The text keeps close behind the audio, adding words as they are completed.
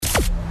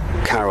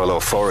Carol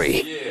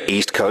Ofori,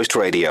 East Coast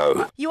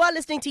Radio. You are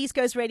listening to East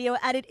Coast Radio,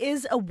 and it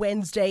is a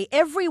Wednesday.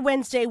 Every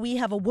Wednesday we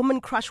have a Woman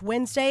Crush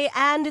Wednesday,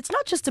 and it's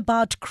not just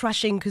about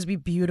crushing because we're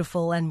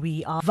beautiful and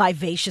we are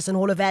vivacious and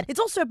all of that. It's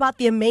also about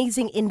the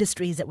amazing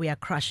industries that we are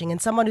crushing,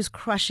 and someone who's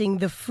crushing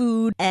the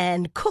food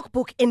and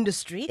cookbook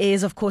industry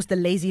is, of course, the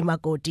Lazy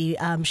Makoti.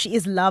 She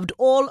is loved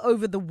all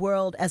over the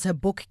world as her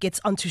book gets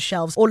onto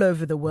shelves all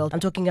over the world. I'm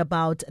talking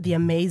about the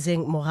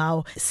amazing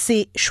Morao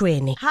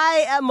Sešwene.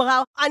 Hi,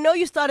 Morao. I know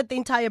you started the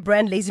entire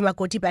brand Lazy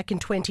Makoti back in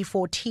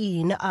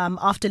 2014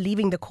 after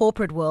leaving the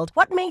corporate world.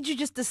 What made you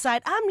just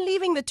decide, I'm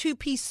leaving the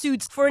two-piece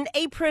suits for an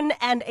apron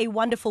and a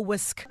wonderful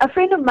whisk? A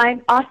friend of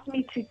mine asked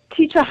me to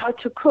teach her how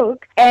to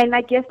cook, and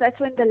I guess that's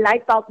when the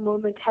light bulb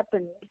moment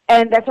happened.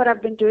 And that's what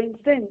I've been doing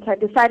since. I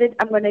decided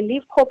I'm going to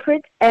leave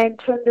corporate and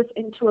turn this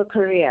into a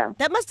career.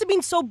 That must have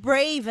been so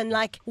brave, and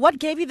what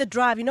gave you the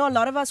drive? You know, a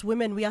lot of us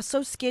women, we are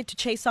so scared to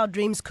chase our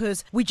dreams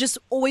because we just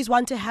always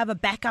want to have a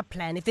backup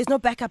plan. If there's no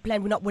backup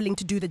plan, we're not willing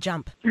to do the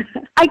jump.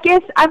 I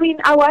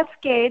was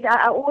scared.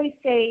 I always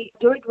say,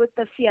 do it with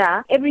the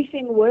fear.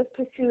 Everything worth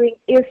pursuing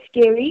is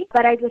scary.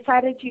 But I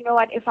decided, you know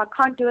what, if I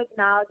can't do it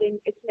now, then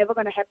it's never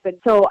going to happen.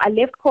 So I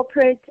left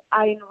corporate.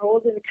 I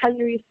enrolled in a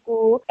culinary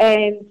school.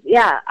 And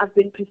I've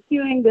been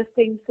pursuing this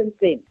thing since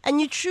then.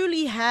 And you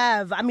truly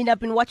have. I mean, I've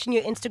been watching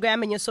your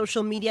Instagram and your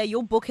social media.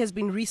 Your book has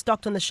been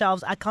restocked on the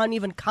shelves. I can't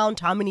even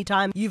count how many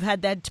times you've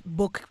had that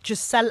book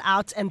just sell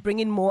out and bring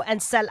in more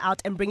and sell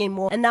out and bring in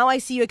more. And now I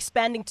see you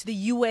expanding to the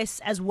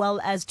US as well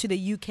as to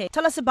the UK.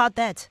 Tell us about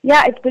that.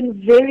 Yeah, it's been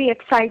very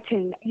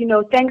exciting. You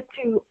know, thanks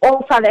to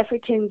all South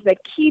Africans that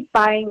keep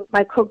buying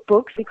my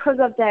cookbooks. Because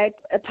of that,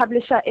 a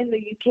publisher in the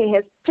UK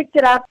has picked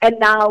it up, and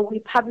now we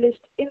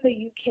published in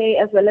the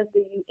UK as well as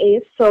the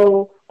US.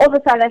 So all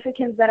the South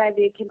Africans that are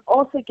there can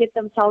also get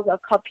themselves a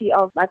copy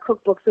of my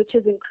cookbooks, which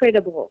is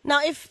incredible. Now,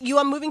 if you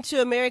are moving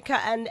to America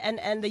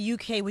and the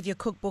UK with your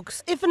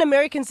cookbooks, if an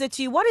American said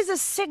to you, what is a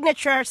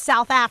signature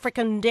South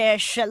African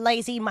dish,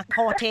 Lazy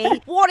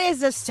Makoti? What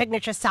is a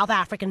signature South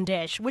African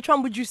dish? Which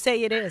one would you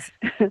say it is?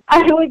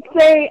 I would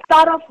say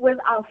start off with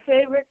our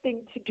favorite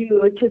thing to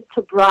do, which is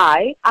to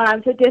braai.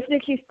 So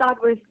definitely start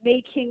with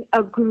making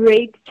a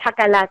great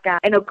chakalaka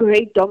and a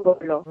great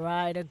dombolo.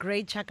 Right, a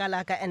great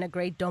chakalaka and a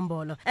great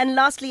dombolo. And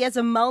lastly, as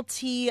a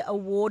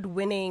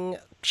multi-award-winning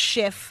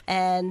chef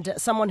and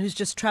someone who's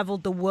just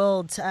traveled the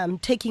world,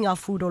 taking our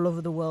food all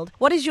over the world,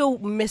 what is your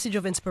message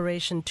of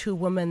inspiration to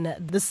women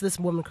this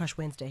Woman Crush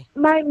Wednesday?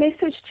 My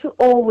message to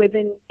all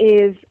women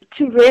is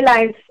to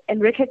realize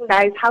and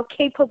recognize how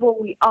capable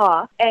we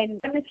are. And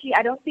honestly,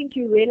 I don't think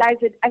you realize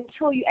it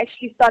until you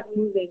actually start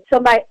moving. So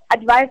my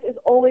advice is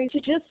always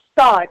to just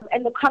start,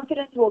 and the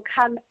confidence will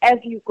come as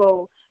you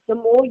go. The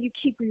more you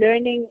keep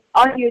learning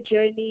on your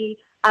journey,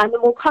 and the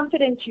more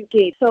confident you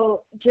get.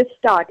 So just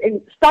start,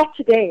 and start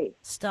today.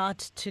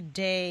 Start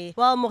today.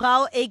 Well,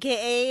 Morao,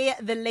 a.k.a.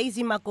 the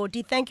Lazy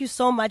Makoti, thank you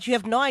so much. You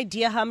have no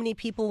idea how many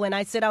people, when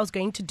I said I was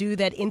going to do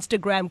that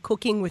Instagram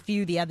cooking with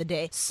you the other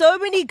day, so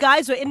many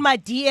guys were in my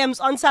DMs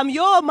on some,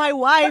 my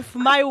wife.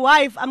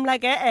 I'm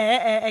like,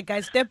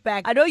 guys, step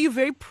back. I know you're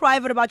very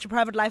private about your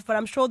private life, but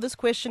I'm sure this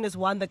question is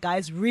one that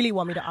guys really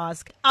want me to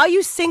ask. Are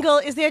you single?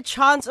 Is there a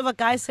chance of a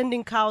guy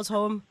sending cows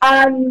home?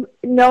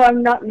 No,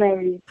 I'm not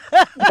married.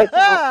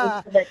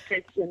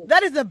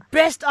 That is the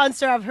best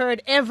answer I've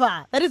heard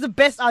ever. That is the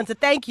best answer.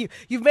 Thank you.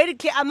 You've made it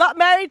clear I'm not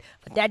married,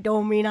 but that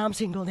don't mean I'm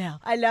single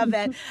now. I love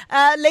that.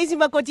 Lazy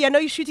Makoti, I know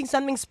you're shooting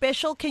something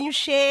special. Can you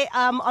share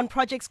on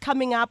projects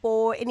coming up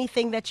or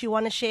anything that you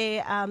want to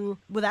share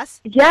with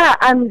us? Yeah,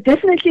 I'm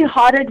definitely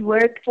hard at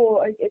work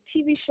for a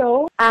TV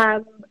show.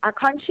 I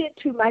can't share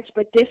too much,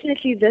 but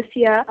definitely this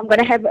year I'm going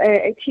to have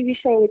a TV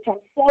show which I'm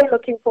so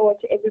looking forward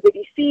to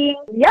everybody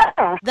seeing. Yeah.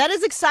 That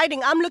is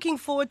exciting. I'm looking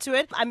forward to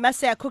it. I must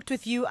say, I cooked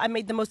with you. I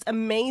made the most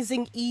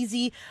amazing,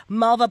 easy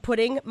malva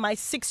pudding. My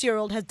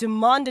 6-year-old has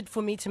demanded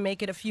for me to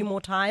make it a few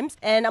more times.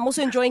 And I'm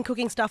also enjoying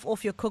cooking stuff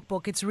off your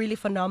cookbook. It's really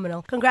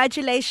phenomenal.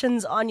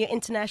 Congratulations on your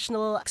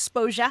international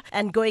exposure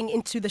and going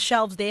into the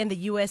shelves there in the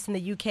US and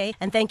the UK.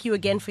 And thank you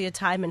again for your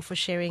time and for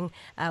sharing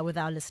with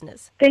our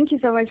listeners. Thank you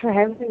so much for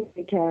having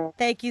me, Carol.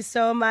 Thank you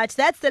so much.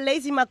 That's the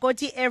Lazy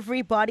Makoti,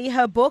 everybody.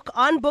 Her book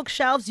on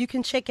bookshelves. You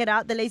can check it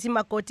out. The Lazy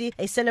Makoti,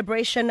 a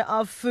celebration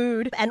of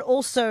food. And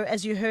also,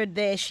 as you heard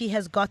there, she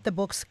has got the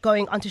books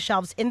going onto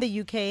shelves in the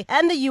UK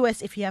and the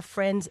US if you have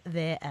friends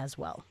there as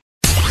well.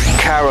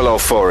 Carol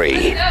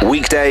Ofori,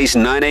 weekdays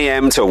 9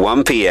 a.m. to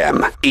 1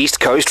 p.m. East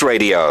Coast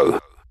Radio.